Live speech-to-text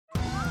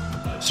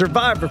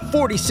Survivor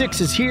 46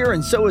 is here,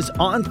 and so is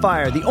On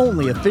Fire, the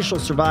only official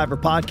Survivor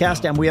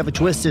podcast, and we have a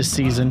twist this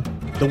season.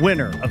 The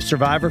winner of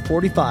Survivor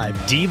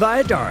 45, Dee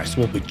Valladares,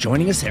 will be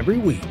joining us every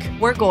week.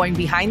 We're going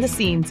behind the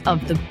scenes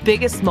of the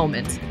biggest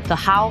moments, the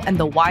how and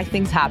the why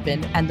things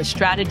happen, and the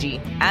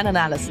strategy and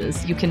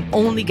analysis you can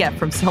only get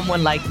from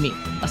someone like me,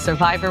 a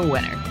Survivor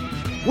winner.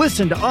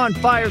 Listen to On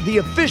Fire, the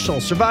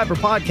official Survivor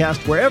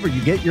podcast, wherever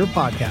you get your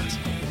podcasts.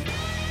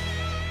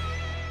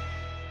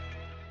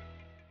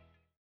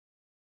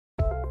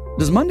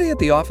 Does Monday at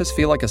the office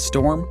feel like a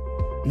storm?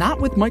 Not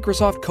with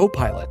Microsoft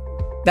Copilot.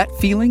 That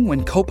feeling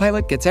when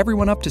Copilot gets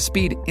everyone up to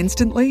speed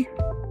instantly?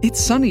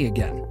 It's sunny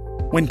again.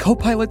 When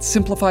Copilot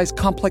simplifies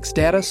complex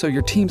data so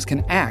your teams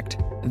can act,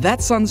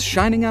 that sun's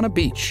shining on a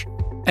beach.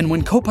 And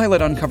when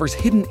Copilot uncovers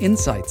hidden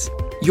insights,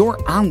 you're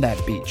on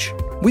that beach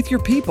with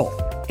your people,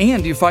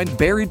 and you find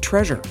buried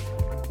treasure.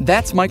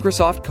 That's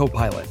Microsoft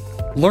Copilot.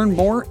 Learn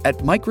more at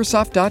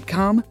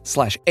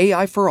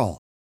Microsoft.com/AI for all.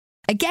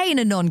 A Gay and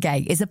a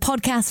Non-Gay is a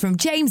podcast from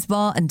James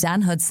Barr and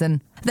Dan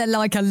Hudson. They're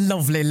like a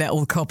lovely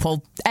little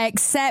couple,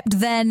 except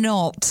they're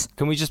not.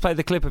 Can we just play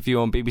the clip of you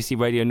on BBC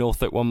Radio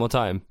Norfolk one more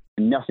time?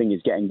 Nothing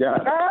is getting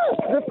done.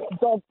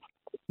 Dog.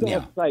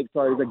 God's sake,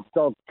 sorry, there's a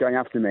dog going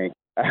after me.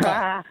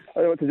 I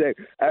don't know what to do.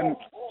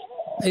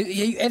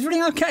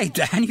 Everything okay,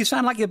 Dan? You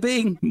sound like you're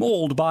being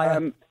mauled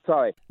by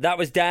Sorry. That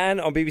was Dan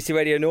on BBC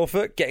Radio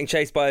Norfolk getting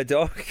chased by a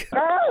dog.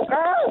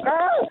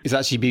 It's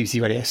actually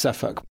BBC Radio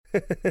Suffolk.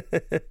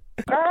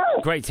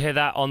 Great to hear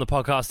that on the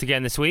podcast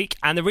again this week.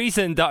 And the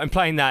reason that I'm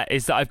playing that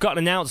is that I've got an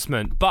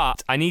announcement,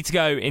 but I need to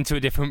go into a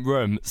different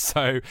room.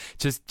 So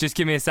just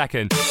give me a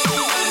second.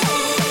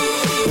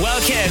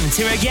 Welcome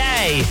to a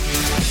gay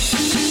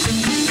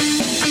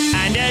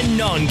and a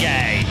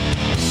non-gay.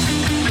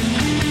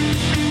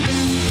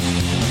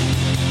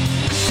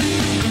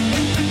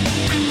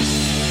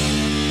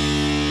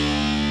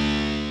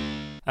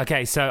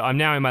 Okay, so I'm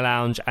now in my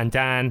lounge, and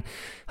Dan,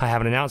 I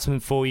have an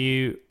announcement for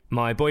you.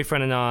 My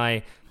boyfriend and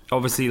I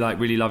obviously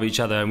really love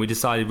each other, and we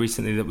decided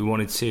recently that we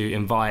wanted to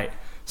invite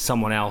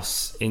someone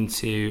else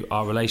into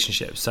our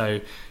relationship. So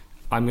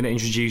I'm going to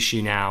introduce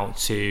you now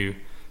to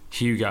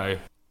Hugo.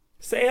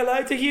 Say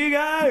hello to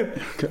Hugo!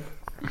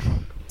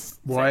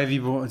 Why have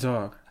you brought a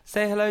dog?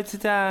 Say hello to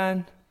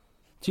Dan.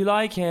 Do you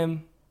like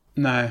him?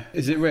 No.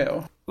 Is it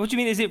real? What do you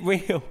mean, is it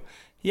real?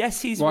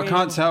 Yes, he's real. Well, I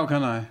can't tell,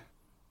 can I?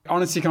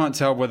 Honestly, can't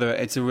tell whether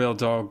it's a real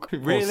dog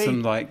really? Or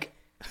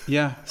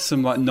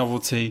some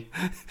novelty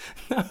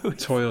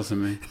toy or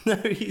something. No,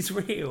 he's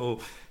real.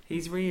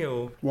 He's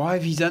real. Why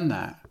have you done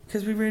that?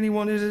 Because we really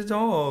wanted a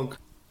dog.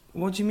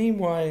 What do you mean,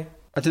 why?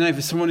 I don't know,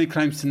 for someone who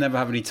claims to never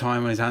have any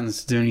time on his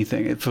hands to do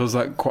anything, it feels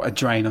like quite a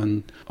drain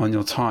on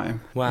your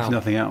time. Wow. If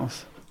nothing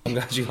else. I'm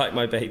glad you like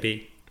my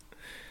baby.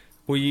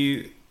 Will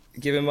you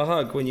give him a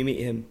hug when you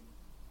meet him?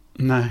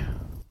 No.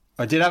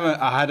 I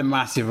had a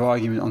massive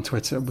argument on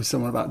Twitter with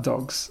someone about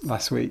dogs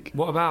last week.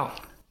 What about?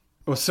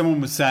 Well,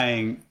 someone was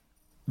saying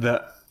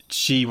that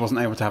she wasn't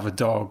able to have a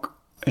dog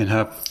in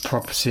her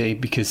property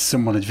because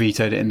someone had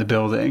vetoed it in the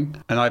building.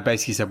 And I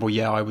basically said, well,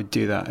 yeah, I would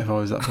do that if I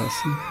was that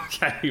person.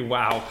 Okay,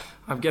 wow.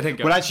 I'm going to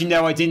go. Well, actually,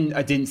 no, I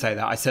didn't say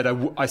that. I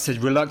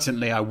said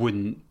reluctantly I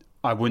wouldn't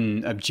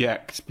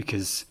object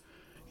because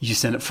you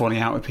just end up falling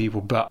out with people.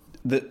 But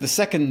the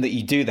second that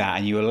you do that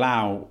and you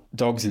allow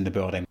dogs in the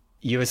building,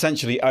 you're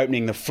essentially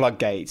opening the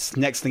floodgates.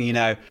 Next thing you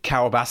know,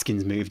 Carol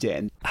Baskin's moved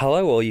in.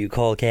 Hello, all you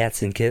cool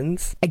cats and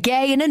kittens. A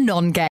Gay and a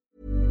Non-Gay.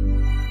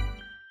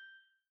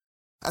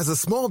 As a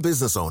small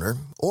business owner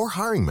or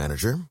hiring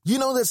manager, you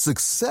know that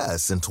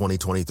success in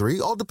 2023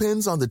 all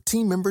depends on the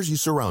team members you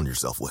surround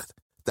yourself with.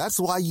 That's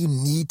why you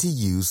need to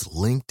use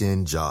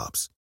LinkedIn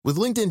Jobs. With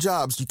LinkedIn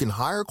Jobs, you can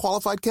hire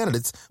qualified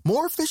candidates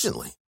more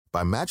efficiently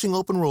by matching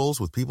open roles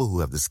with people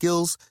who have the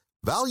skills,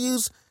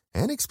 values,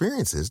 and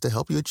experiences to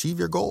help you achieve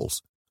your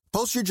goals.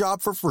 Post your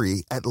job for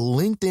free at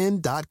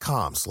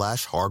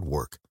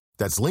linkedin.com/hardwork.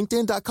 That's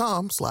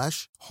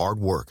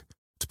linkedin.com/hardwork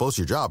to post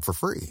your job for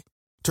free.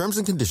 Terms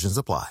and conditions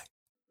apply.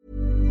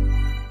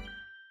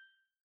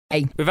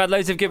 We've had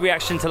loads of good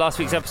reaction to last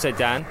week's episode,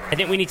 Dan. I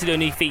think we need to do a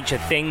new feature,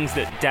 things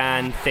that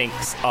Dan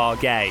thinks are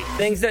gay.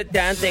 Things that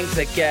Dan thinks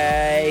are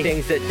gay.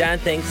 Things that Dan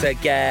thinks are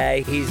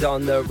gay. He's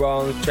on the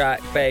wrong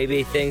track,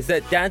 baby. Things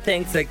that Dan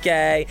thinks are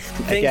gay.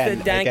 Things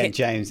that Dan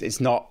James,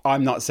 it's not.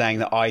 I'm not saying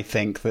that I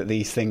think that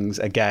these things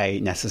are gay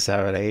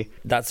necessarily.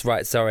 That's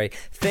right, sorry.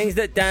 Things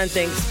that Dan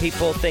thinks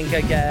people think are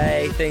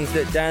gay. Things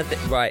that Dan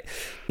right.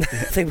 I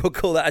think we'll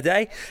call that a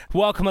day.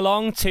 Welcome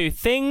along to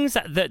Things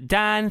That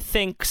Dan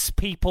Thinks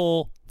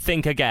People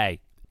Think Are Gay.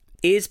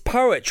 Is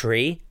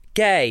poetry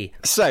gay?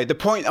 So the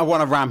point I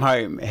want to ram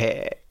home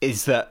here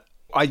is that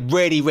I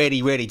really,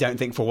 really, really don't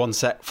think for one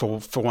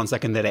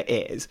second that it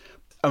is.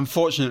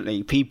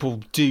 Unfortunately,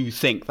 people do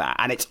think that,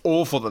 and it's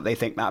awful that they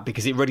think that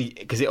because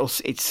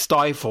it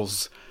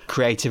stifles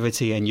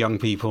creativity and young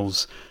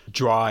people's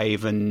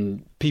drive,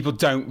 and people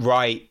don't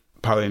write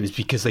poems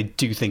because they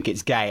do think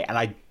it's gay, and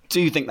I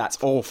do think that's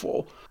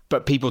awful,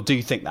 but people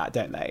do think that,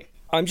 don't they?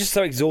 I'm just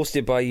so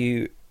exhausted by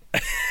you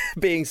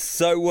being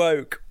so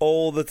woke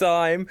all the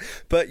time.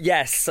 But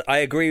yes, I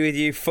agree with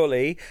you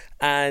fully.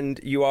 And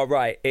you are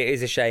right. It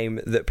is a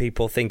shame that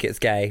people think it's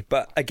gay.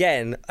 But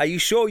again, are you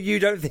sure you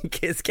don't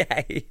think it's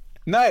gay?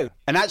 No.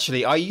 And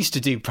actually, I used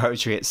to do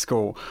poetry at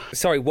school.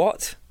 Sorry,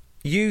 what?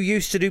 You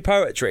used to do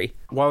poetry?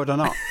 Why would I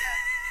not?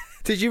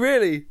 Did you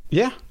really?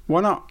 Yeah,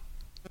 why not?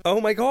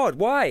 Oh my God,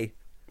 why?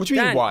 What do you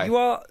mean, Dan,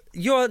 why?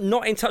 You're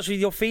not in touch with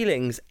your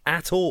feelings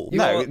at all.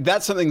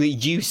 That's something that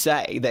you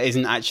say that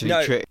isn't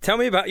actually true. Tell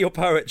me about your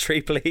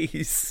poetry,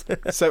 please.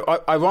 So,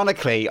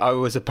 ironically, I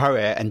was a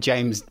poet and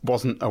James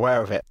wasn't aware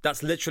of it.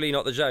 That's literally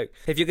not the joke.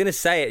 If you're going to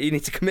say it, you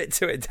need to commit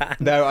to it, Dan.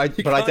 No, I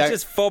can't don't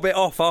just fob it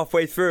off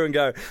halfway through and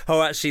go,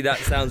 oh, actually, that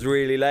sounds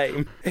really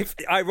lame. If,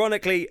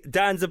 ironically,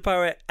 Dan's a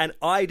poet and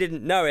I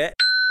didn't know it.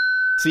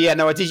 So yeah,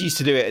 no, I did used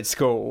to do it at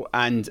school,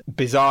 and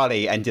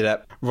bizarrely ended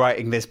up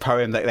writing this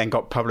poem that then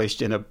got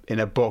published in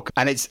a book,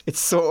 and it's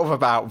sort of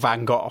about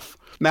Van Gogh.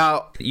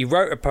 Now, you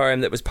wrote a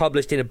poem that was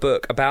published in a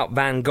book about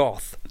Van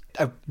Gogh.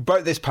 I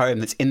wrote this poem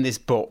that's in this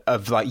book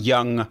of like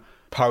young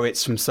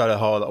poets from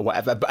Solihull or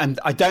whatever, and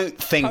I don't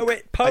think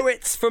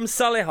poets from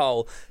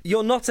Solihull.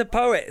 You're not a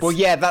poet. Well,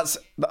 yeah, that's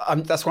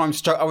why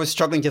I was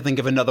struggling to think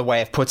of another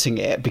way of putting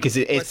it, because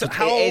it is. So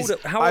how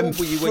old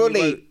were you when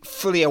you wrote...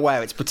 fully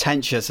aware it's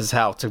pretentious as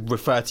hell to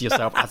refer to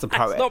yourself as a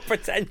poet. It's not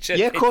pretentious.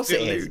 Yeah, of course it's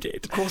deluded. It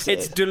is. Of course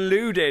it's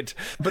deluded.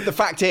 But the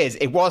fact is,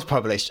 it was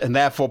published, and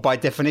therefore, by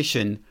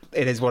definition,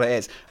 it is what it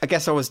is. I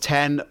guess I was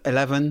 10,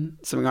 11,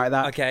 something like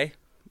that. Okay.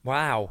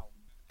 Wow.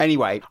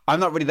 Anyway,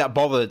 I'm not really that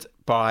bothered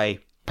by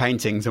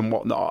paintings and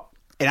whatnot.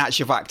 In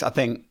actual fact, I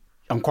think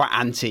I'm quite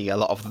anti a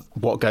lot of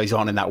what goes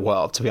on in that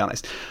world, to be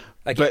honest.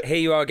 Okay, but here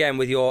you are again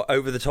with your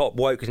over-the-top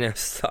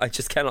wokeness that I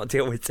just cannot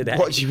deal with today.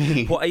 What do you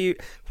mean? What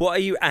are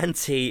you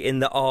anti in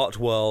the art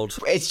world?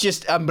 It's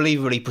just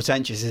unbelievably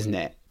pretentious, isn't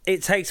it?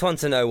 It takes one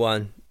to know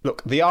one.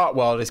 Look, the art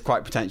world is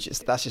quite pretentious.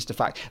 That's just a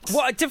fact.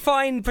 What,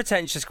 define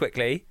pretentious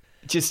quickly?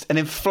 Just an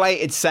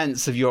inflated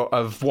sense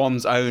of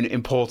one's own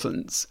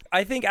importance.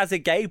 I think as a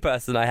gay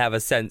person, I have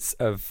a sense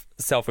of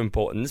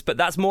self-importance, but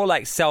that's more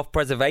like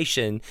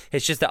self-preservation.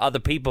 It's just that other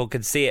people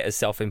could see it as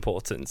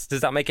self-importance.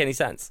 Does that make any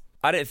sense?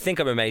 I don't think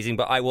I'm amazing,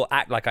 but I will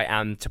act like I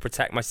am to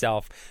protect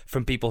myself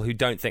from people who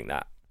don't think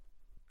that.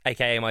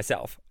 AKA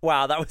myself.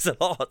 Wow, that was a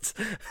lot.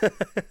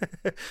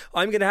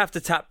 I'm going to have to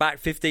tap back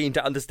 15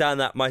 to understand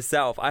that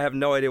myself. I have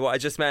no idea what I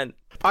just meant.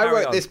 I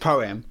wrote this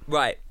poem.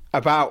 Right.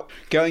 About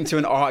going to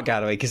an art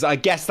gallery, because I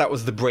guess that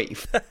was the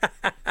brief.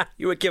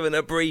 You were given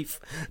a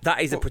brief.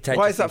 That is a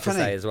pretentious thing to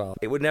say as well.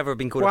 It would never have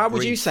been called a brief. Why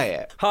would you say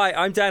it? Hi,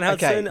 I'm Dan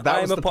Hudson. Okay,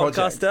 I'm a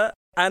podcaster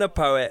and a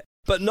poet,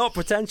 but not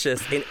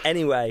pretentious in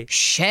any way.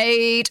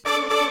 Shade.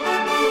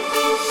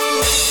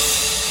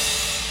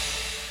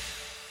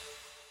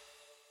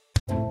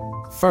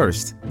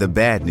 First, the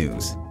bad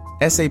news.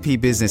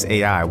 SAP Business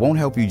AI won't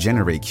help you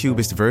generate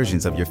cubist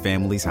versions of your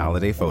family's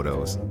holiday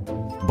photos.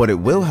 But it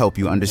will help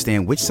you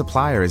understand which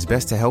supplier is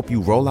best to help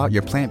you roll out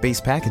your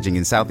plant-based packaging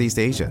in Southeast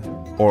Asia,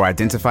 or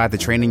identify the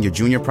training your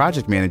junior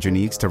project manager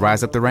needs to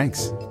rise up the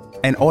ranks,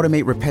 and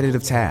automate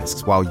repetitive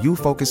tasks while you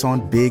focus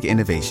on big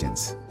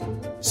innovations,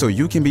 so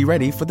you can be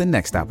ready for the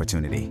next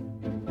opportunity.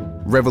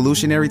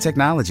 Revolutionary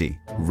technology,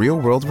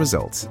 real-world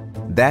results.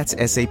 That's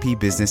SAP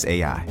Business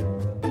AI.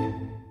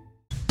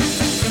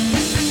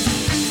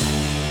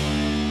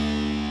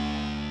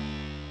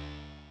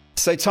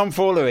 So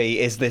Tomfoolery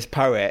is this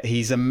poet.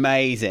 He's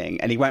amazing,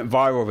 and he went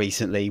viral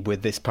recently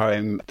with this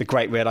poem, "The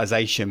Great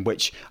Realization,"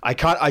 which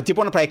I did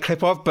want to play a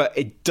clip of, but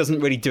it doesn't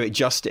really do it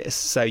justice.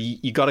 So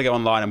you got to go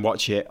online and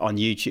watch it on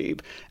YouTube.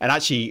 And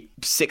actually,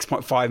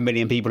 6.5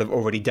 million people have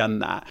already done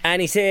that.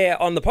 And he's here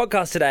on the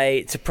podcast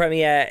today to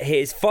premiere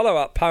his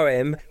follow-up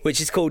poem,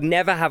 which is called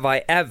 "Never Have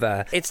I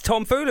Ever." It's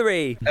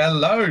Tomfoolery.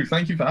 Hello,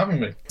 thank you for having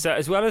me. So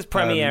as well as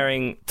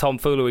premiering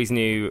Tomfoolery's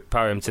new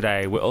poem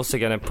today, we're also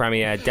going to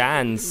premiere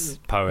Dan's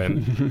poem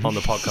on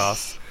the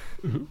podcast,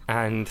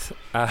 and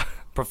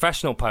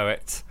professional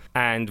poet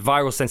and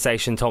viral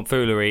sensation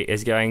Tomfoolery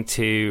is going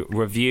to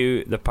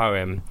review the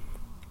poem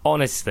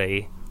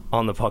honestly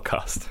on the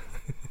podcast.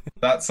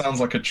 That sounds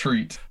like a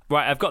treat.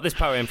 Right, I've got this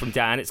poem from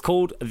Dan. It's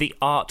called The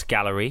Art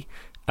Gallery.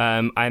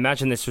 I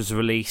imagine this was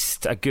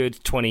released a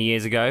good 20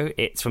 years ago.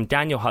 It's from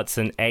Daniel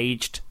Hudson,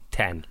 aged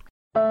 10.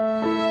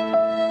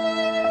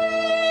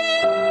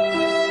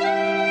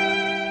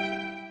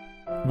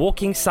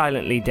 Walking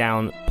silently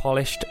down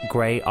polished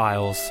grey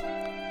aisles,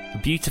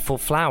 beautiful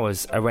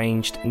flowers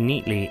arranged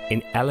neatly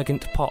in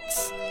elegant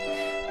pots,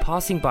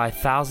 passing by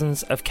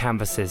thousands of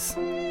canvases,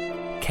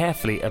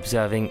 carefully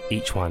observing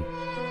each one.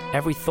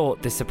 Every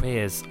thought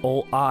disappears,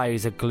 all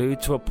eyes are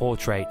glued to a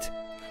portrait.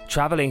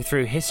 Travelling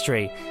through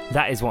history,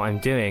 that is what I'm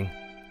doing.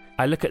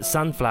 I look at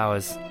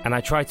sunflowers and I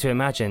try to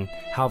imagine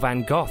how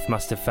Van Gogh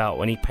must have felt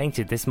when he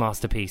painted this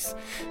masterpiece,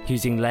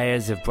 using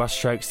layers of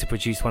brushstrokes to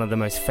produce one of the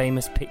most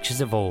famous pictures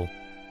of all.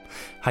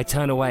 I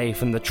turn away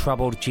from the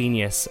troubled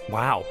genius.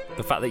 Wow,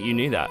 the fact that you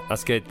knew that,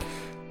 that's good.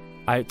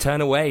 I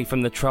turn away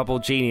from the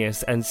troubled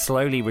genius and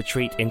slowly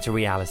retreat into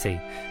reality.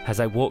 As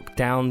I walk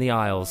down the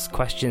aisles,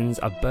 questions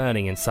are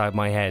burning inside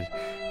my head.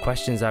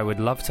 Questions I would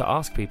love to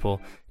ask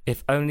people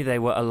if only they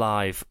were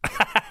alive.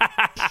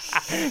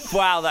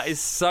 Wow, that is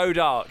so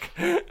dark.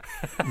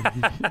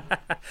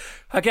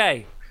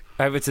 Okay,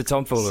 over to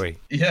Tomfoolery.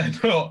 Yeah,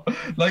 no,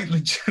 like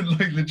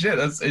legit.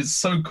 It's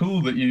so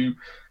cool that you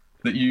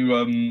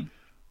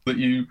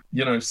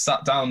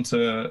sat down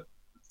to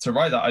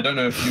write that. I don't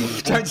know if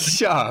you don't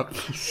shut up.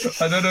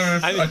 I don't know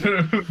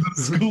if it was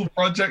a school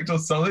project or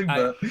something,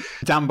 but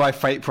damn by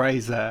fate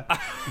praise there.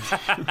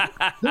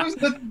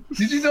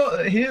 Did you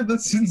not hear the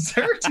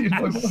sincerity in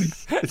my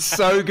voice? It's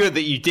so good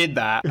that you did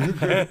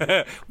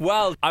that.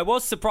 Well, I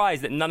was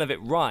surprised that none of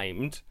it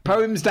rhymed.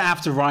 Poems don't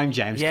have to rhyme,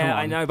 James. Yeah, Come on.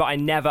 I know, but I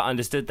never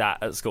understood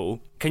that at school.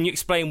 Can you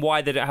explain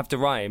why they don't have to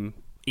rhyme,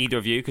 either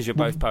of you, because you're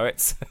both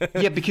poets?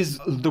 Yeah, because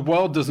the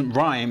world doesn't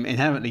rhyme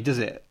inherently, does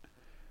it?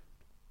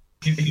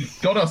 He's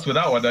got us with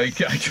that one. I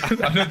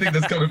don't think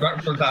there's coming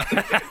back from that.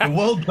 The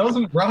world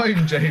doesn't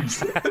rhyme,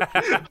 James.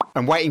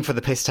 I'm waiting for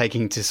the piss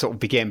taking to sort of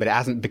begin, but it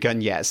hasn't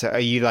begun yet. So are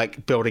you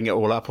like building it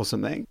all up or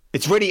something?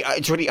 It's really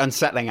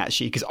unsettling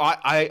actually, because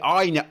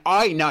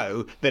I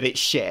know that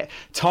it's shit.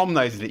 Tom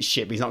knows that it's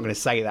shit, but he's not going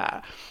to say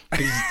that.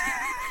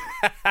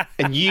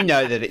 And you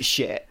know that it's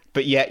shit.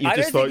 But yet you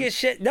just think it's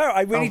shit. No,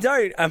 I really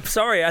don't. I'm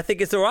sorry. I think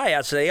it's all right,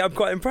 actually. I'm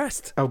quite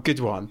impressed. Oh, good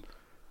one.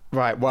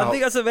 Right, well... I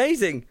think that's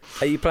amazing.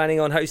 Are you planning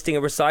on hosting a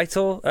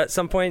recital at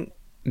some point?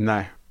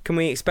 No. Can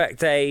we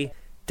expect a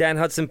Dan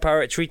Hudson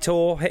poetry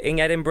tour hitting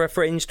Edinburgh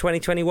Fringe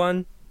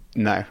 2021?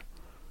 No.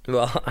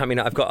 Well, I mean,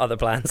 I've got other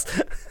plans.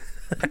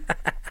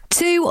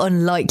 Two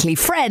unlikely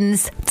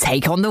friends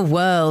take on the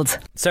world.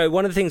 So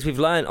one of the things we've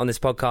learned on this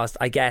podcast,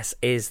 I guess,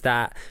 is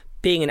that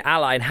being an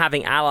ally and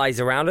having allies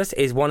around us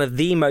is one of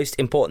the most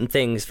important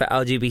things for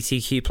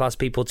LGBTQ plus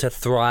people to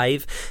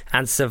thrive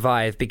and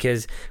survive,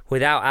 because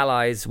without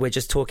allies, we're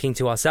just talking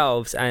to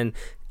ourselves, and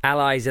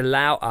allies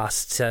allow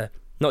us to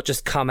not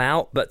just come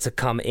out, but to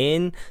come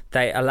in.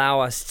 They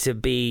allow us to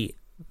be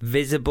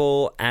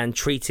visible and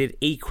treated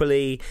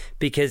equally,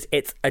 because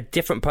it's a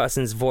different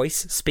person's voice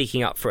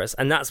speaking up for us.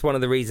 And that's one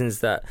of the reasons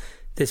that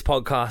this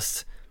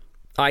podcast,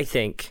 I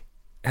think,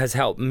 has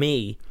helped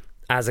me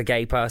as a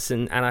gay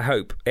person, and I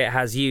hope it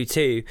has you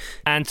too.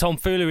 And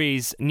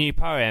Tomfoolery's new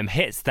poem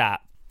hits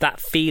that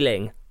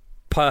feeling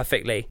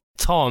perfectly.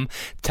 Tom,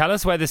 tell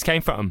us where this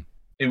came from.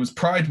 It was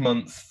Pride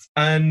Month,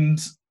 and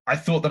I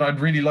thought that I'd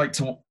really like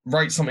to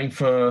write something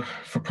for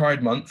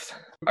Pride Month.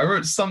 I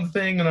wrote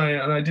something, and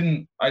I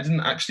didn't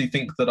actually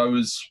think that I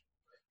was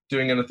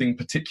doing anything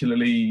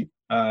particularly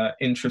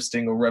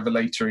interesting or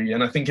revelatory.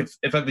 And I think if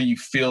ever you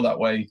feel that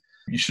way,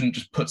 you shouldn't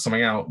just put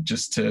something out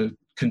just to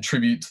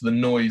contribute to the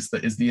noise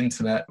that is the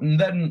internet. And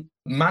then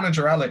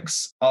manager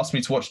Alex asked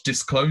me to watch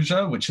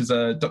Disclosure, which is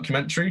a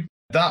documentary.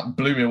 That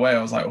blew me away.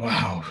 I was like,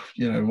 wow.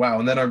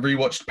 And then I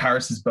rewatched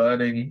Paris is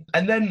Burning.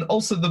 And then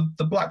also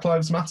the Black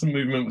Lives Matter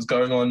movement was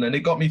going on. And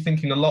it got me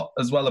thinking a lot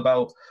as well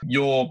about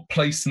your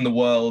place in the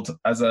world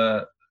as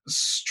a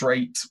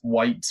straight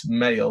white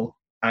male,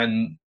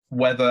 and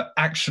whether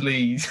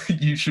actually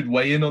you should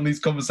weigh in on these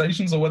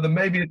conversations, or whether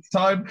maybe it's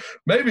time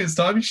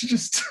you should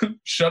just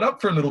shut up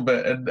for a little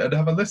bit and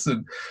have a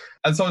listen.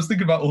 And so I was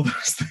thinking about all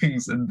those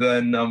things, and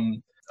then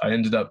I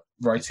ended up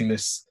writing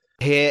this.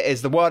 Here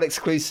is the world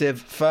exclusive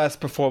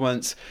first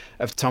performance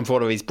of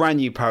Tomfoolery's brand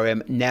new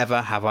poem,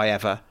 Never Have I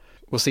Ever.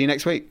 We'll see you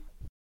next week.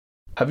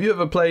 Have you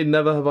ever played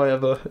Never Have I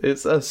Ever?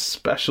 It's a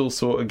special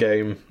sort of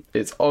game.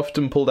 It's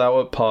often pulled out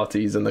at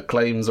parties, and the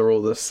claims are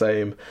all the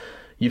same.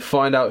 You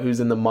find out who's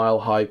in the Mile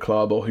High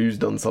Club or who's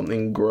done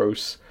something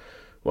gross.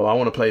 Well, I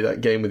want to play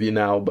that game with you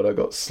now, but I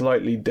got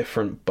slightly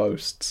different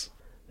boasts.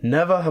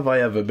 Never have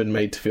I ever been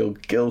made to feel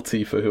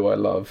guilty for who I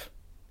love.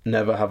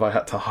 Never have I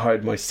had to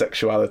hide my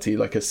sexuality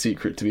like a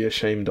secret to be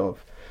ashamed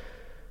of.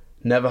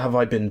 Never have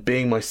I been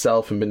being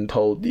myself and been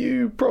told,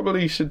 you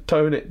probably should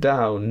tone it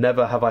down.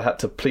 Never have I had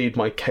to plead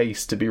my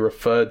case to be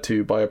referred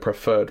to by a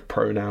preferred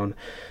pronoun.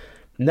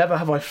 Never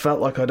have I felt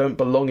like I don't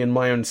belong in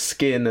my own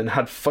skin and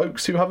had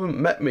folks who haven't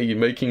met me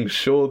making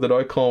sure that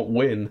I can't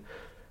win.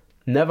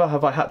 Never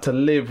have I had to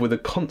live with a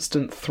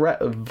constant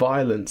threat of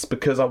violence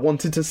because I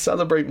wanted to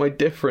celebrate my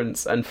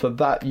difference, and for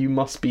that you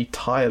must be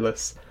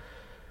tireless.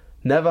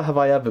 Never have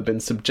I ever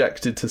been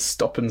subjected to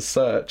stop and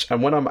search,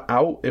 and when I'm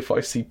out, if I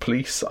see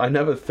police, I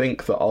never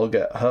think that I'll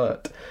get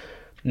hurt.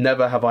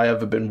 Never have I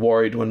ever been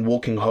worried when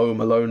walking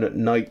home alone at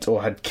night,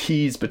 or had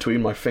keys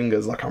between my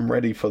fingers like I'm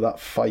ready for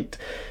that fight.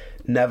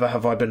 Never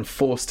have I been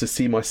forced to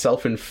see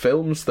myself in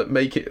films that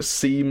make it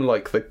seem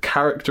like the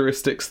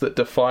characteristics that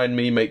define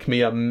me make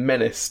me a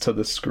menace to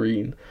the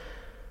screen.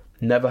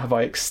 Never have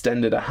I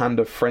extended a hand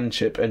of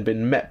friendship and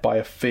been met by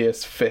a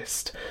fierce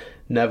fist.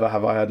 Never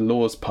have I had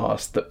laws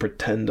passed that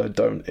pretend I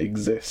don't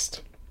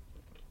exist.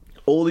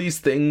 All these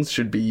things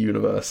should be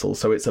universal,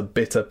 so it's a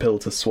bitter pill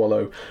to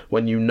swallow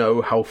when you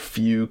know how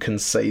few can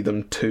say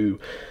them too,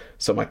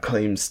 so my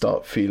claims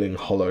start feeling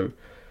hollow.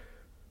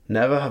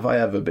 Never have I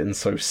ever been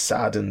so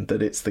saddened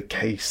that it's the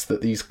case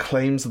that these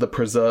claims are the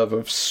preserve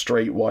of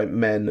straight white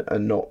men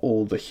and not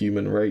all the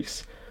human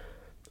race.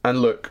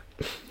 And look,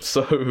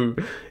 so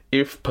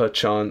if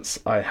perchance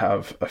I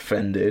have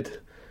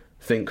offended,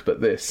 think but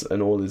this,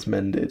 and all is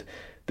mended.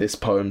 This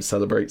poem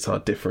celebrates our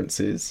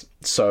differences.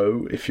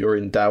 So, if you're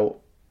in doubt,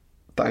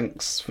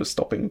 thanks for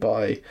stopping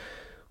by,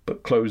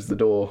 but close the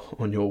door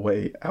on your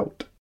way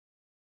out.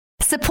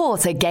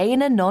 Support a gay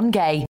and a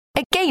non-gay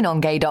at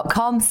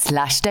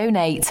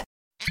gaynongay.com/donate.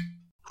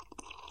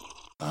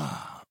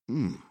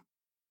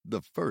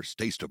 The first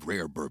taste of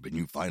rare bourbon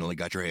you finally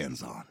got your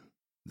hands on.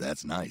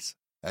 That's nice.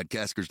 At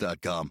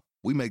Caskers.com,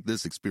 we make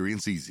this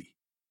experience easy.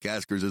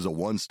 Caskers is a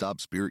one-stop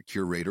spirit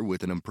curator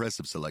with an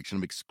impressive selection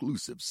of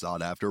exclusive,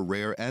 sought-after,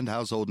 rare, and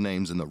household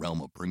names in the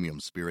realm of premium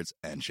spirits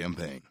and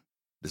champagne.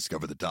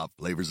 Discover the top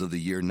flavors of the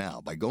year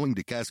now by going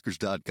to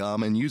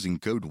Caskers.com and using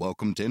code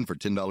WELCOME10 for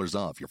 $10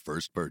 off your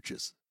first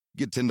purchase.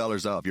 Get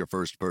 $10 off your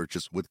first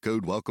purchase with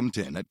code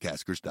WELCOME10 at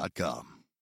Caskers.com.